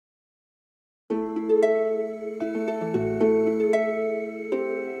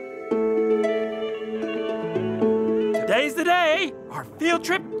today, our field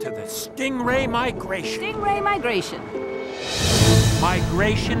trip to the stingray migration. Stingray migration.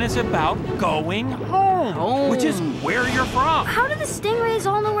 Migration is about going home, which is where you're from. How do the stingrays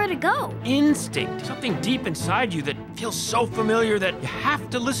all know where to go? Instinct, something deep inside you that feels so familiar that you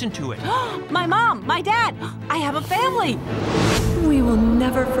have to listen to it. My mom, my dad, I have a family. We will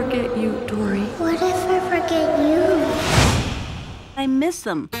never forget you, Dory. What if I forget you? I miss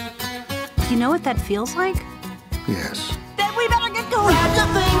them. You know what that feels like? Yes. Then we better get going.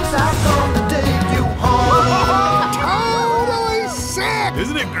 Totally sick!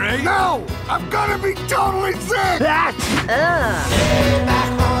 Isn't it great? No! I'm gonna be totally sick!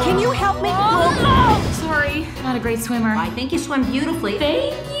 Can you help me? Sorry, not a great swimmer. I think you swim beautifully.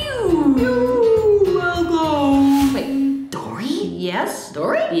 Thank you. You're welcome. Wait, Dory? Yes?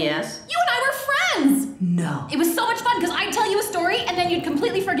 Dory? Yes. You and I were friends. No. It was so much fun because I'd tell you a story and then you'd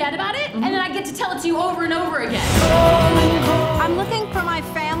completely forget about it, and then I'd get to tell it to you over and over again. I'm looking for my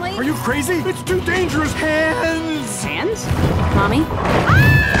family. Are you crazy? It's too dangerous. Hands! Hands? Mommy?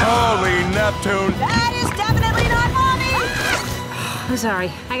 Holy Neptune! That is definitely not Mommy! I'm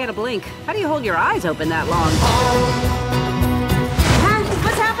sorry, I gotta blink. How do you hold your eyes open that long?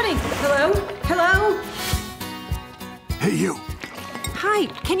 What's happening? Hello? Hello? Hey, you. Hi,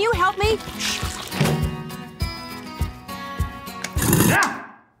 can you help me? Yeah!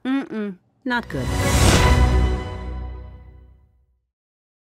 Mm-mm, not good.